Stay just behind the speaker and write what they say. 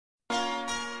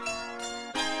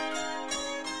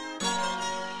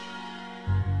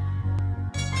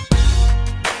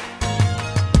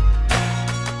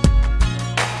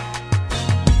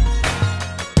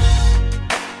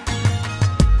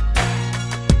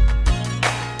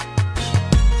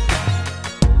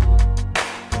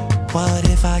What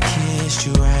if I kissed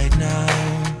you right now?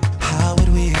 How would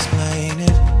we explain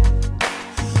it?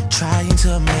 Trying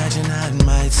to imagine how it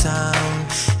might sound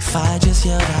if I just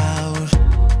yelled out.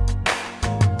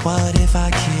 What if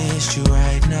I kissed you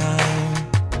right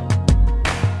now?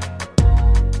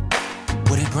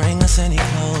 Would it bring us any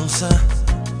closer?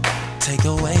 Take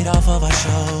the weight off of our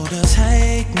shoulders.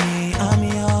 Take me, I'm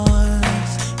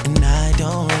yours, and I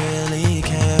don't really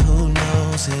care who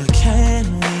knows it. Can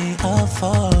we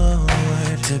afford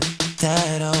to be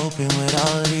that open with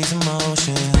all of these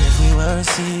emotions? If we were a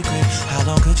secret, how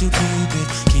long could you keep it?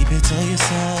 Keep it to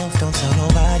yourself, don't tell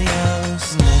nobody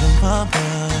else. Little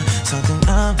mama, something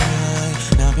I'm like,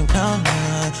 nothing I'm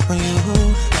like. When you,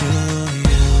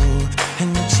 and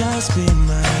you just be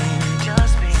mine.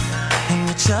 And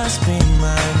you just be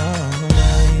mine, oh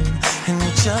mine. And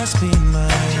you just be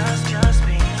mine.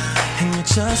 And you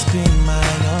just be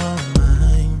mine, oh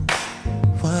mine.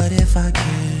 What if I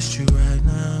kissed you right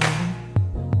now?